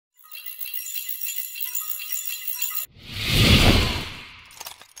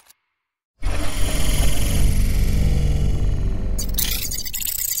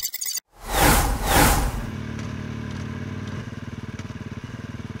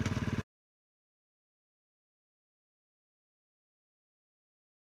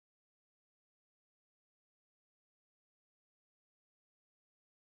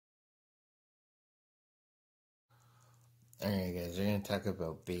Alright guys, we're going to talk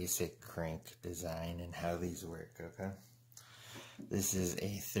about basic crank design and how these work, okay? This is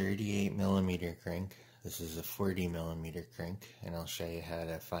a 38mm crank. This is a 40mm crank, and I'll show you how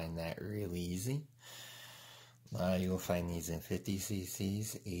to find that real easy. You'll find these in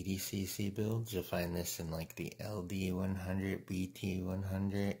 50cc's, 80cc builds. You'll find this in like the LD100,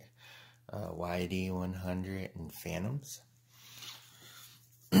 BT100, YD100, and Phantoms.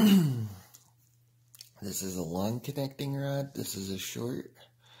 This is a long connecting rod. This is a short.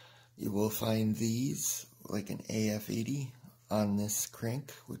 You will find these, like an AF80, on this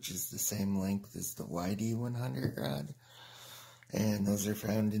crank, which is the same length as the YD100 rod. And those are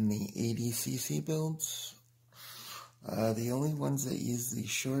found in the 80cc builds. The only ones that use these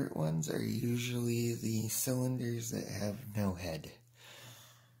short ones are usually the cylinders that have no head,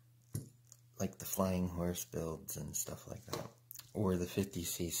 like the Flying Horse builds and stuff like that, or the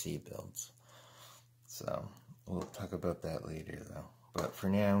 50cc builds. So we'll talk about that later though. But for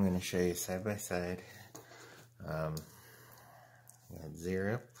now, I'm going to show you side by side. We had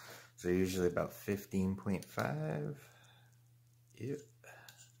 0, so usually about 15.5. Yep.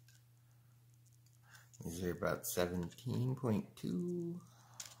 These are about 17.2.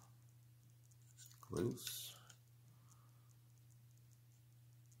 Close.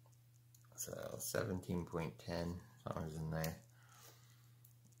 So 17.10. Something's in there.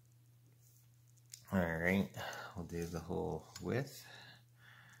 Alright, we'll do the whole width,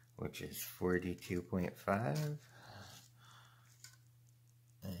 which is 42.5.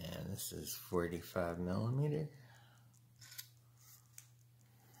 And this is 45mm.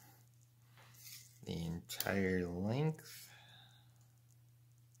 The entire length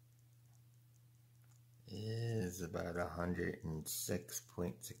is about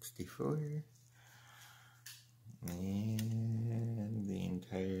 106.64. And the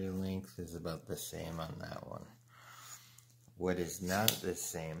entire length is about the same on that one. What is not the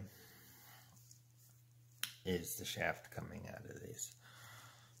same is the shaft coming out of these.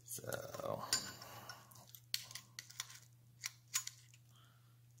 So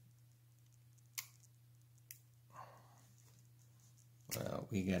well,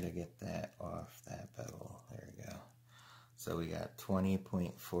 we gotta get that off that bevel. There we go. So we got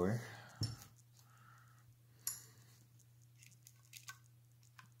 20.4.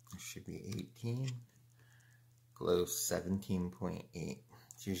 Should be 18. Close 17.8.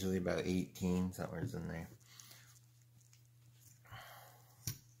 It's usually about 18, somewhere's in there.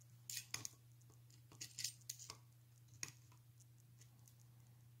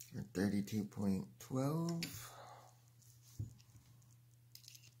 Or 32.12.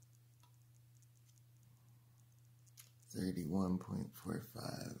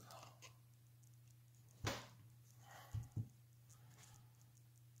 31.45.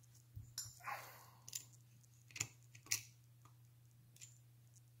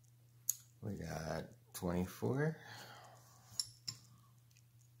 We got 24,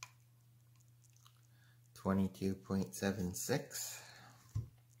 22.76.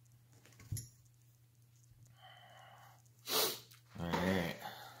 Alright,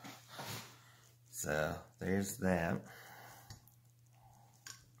 so there's that.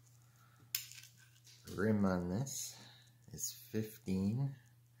 The rim on this is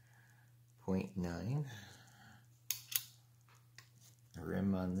 15.9. The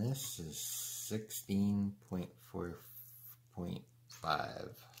rim on this is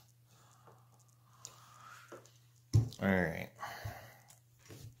 16.4.5. Alright.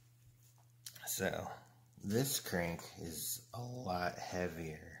 So, this crank is a lot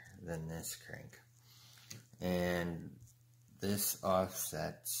heavier than this crank. And this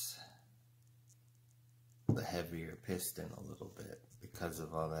offsets the heavier piston a little bit because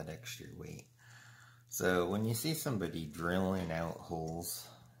of all that extra weight. So when you see somebody drilling out holes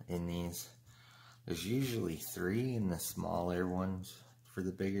in these, there's usually 3 in the smaller ones for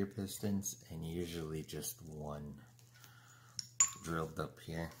the bigger pistons, and usually just 1 drilled up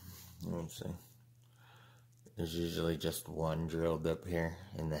here. Let me see. There's usually just 1 drilled up here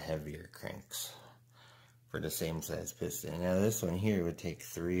in the heavier cranks for the same size piston. Now this one here would take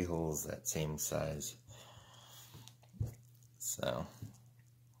 3 holes that same size. So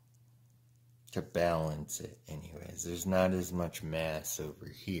to balance it anyways, there's not as much mass over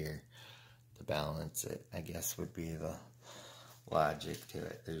here to balance it, I guess would be the logic to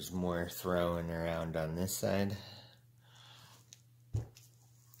it. There's more throwing around on this side.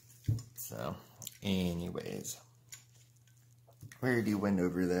 So anyways, we already went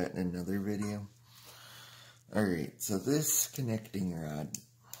over that in another video. Alright, so this connecting rod,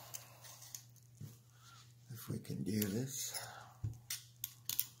 if we can do this.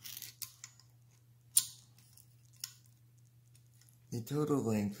 the total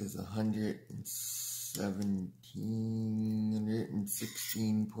length is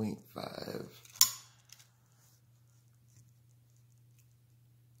 116.5.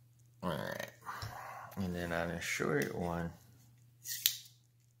 Alright. And then on a short one,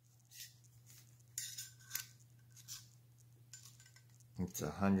 it's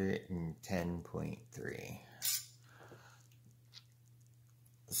 110.3.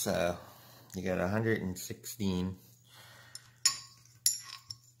 So you got 116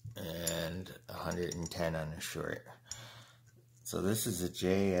 and 110 on a short. So this is a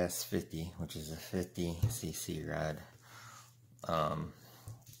JS50, which is a 50cc rod.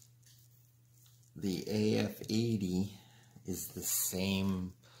 The AF80 is the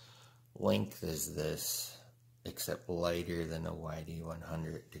same length as this, except lighter than a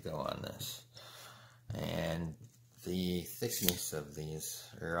YD100 to go on this. And the thickness of these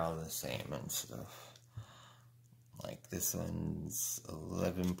are all the same and stuff. Like this one's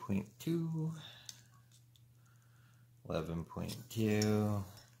 11.2, 11.2.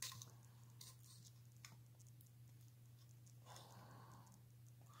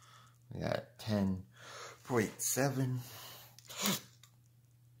 We got 10.7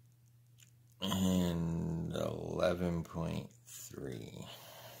 and 11.3.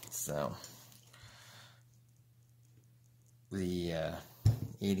 So the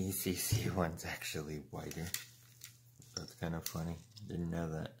 80cc one's actually wider. That's kind of funny. Didn't know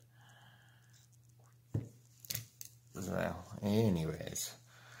that. So, anyways,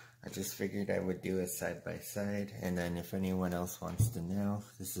 I just figured I would do a side by side, and then if anyone else wants to know,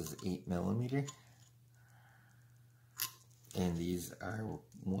 this is 8mm, and these are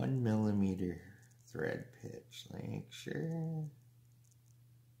 1mm thread pitch. Make sure.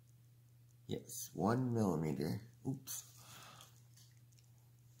 Yes, 1mm. Oops.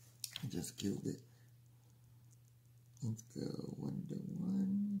 I just killed it. Let's go 1 to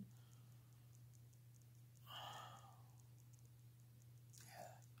 1.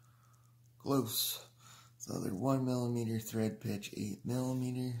 Close. So they're 1mm thread pitch,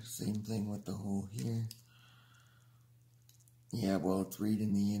 8mm. Same thing with the hole here. Yeah, well, it's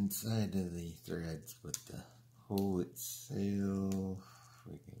reading the inside of the threads, but the hole itself,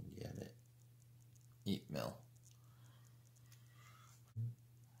 we can get it. 8mm.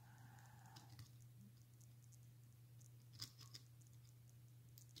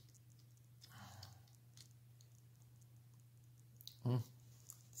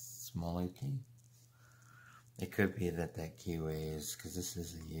 Smaller key. It could be that key weighs, because this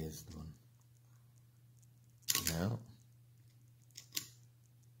is a used one. No.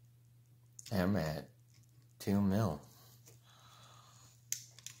 I'm at 2mm.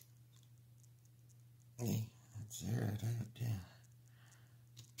 Hey, that's zeroed out, yeah.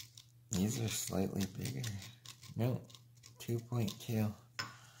 These are slightly bigger. No, 2.2.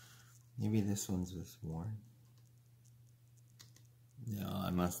 Maybe this one's was worn. No, I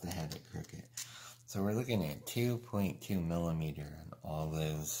must have had it crooked. So we're looking at 2.2mm on all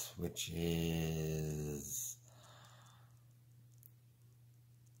those, which is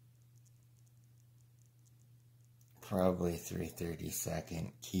probably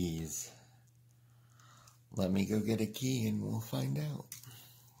 3/32 keys. Let me go get a key and we'll find out.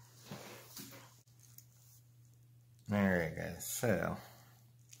 Alright guys, so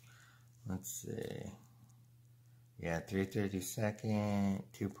let's see. Yeah, 3/32,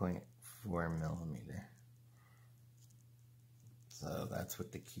 2.4mm. So that's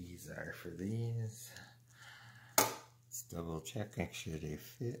what the keys are for these. Let's double check, make sure they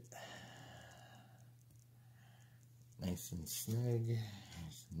fit. Nice and snug.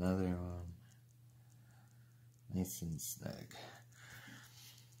 Here's another one. Nice and snug.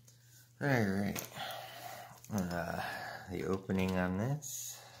 Alright. The opening on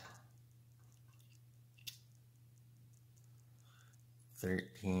this.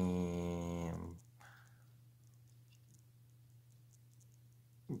 14mm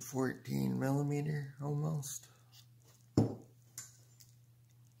almost. Oh,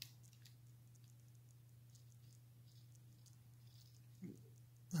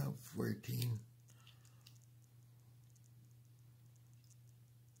 14.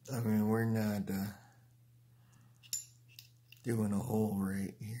 I mean, we're not doing a hole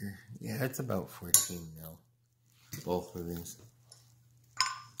right here. Yeah, it's about 14mm. Both of these.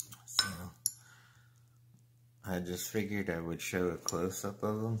 So I just figured I would show a close-up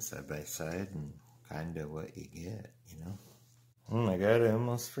of them side by side and kind of what you get, you know. Oh my god, I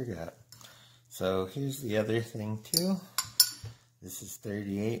almost forgot. So here's the other thing too. This is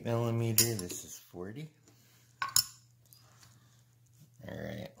 38mm, this is 40.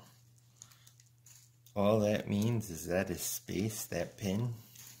 Alright. all that means is that is space, that pin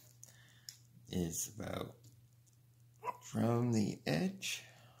is about from the edge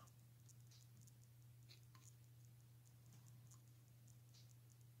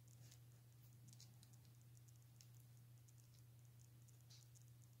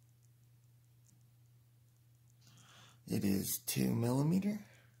it is 2 millimeter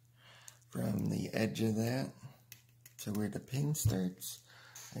from the edge of that to where the pin starts,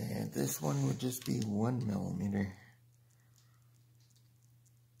 and this one would just be 1 millimeter.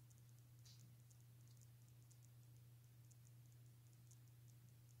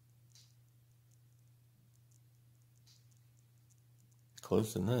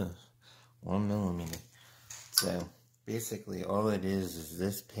 Close enough. 1 millimeter. So basically all it is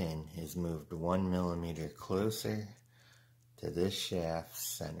this pin is moved 1 millimeter closer to this shaft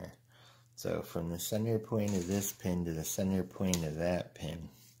center. So from the center point of this pin to the center point of that pin,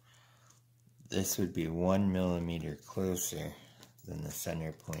 this would be 1 millimeter closer than the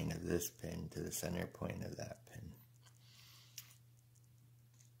center point of this pin to the center point of that pin.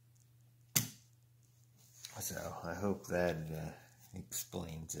 So I hope that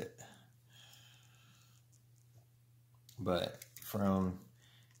explains it. But from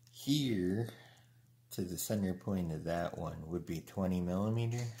here to the center point of that one would be 20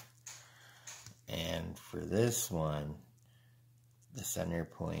 millimeter. And for this one, the center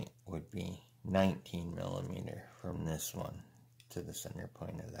point would be 19 millimeter from this one to the center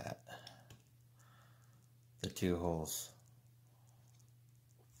point of that. The two holes.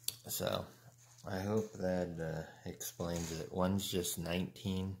 So I hope that explains it. One's just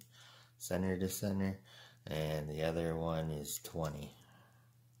 19 center to center, and the other one is 20.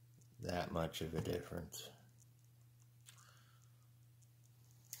 That much of a difference.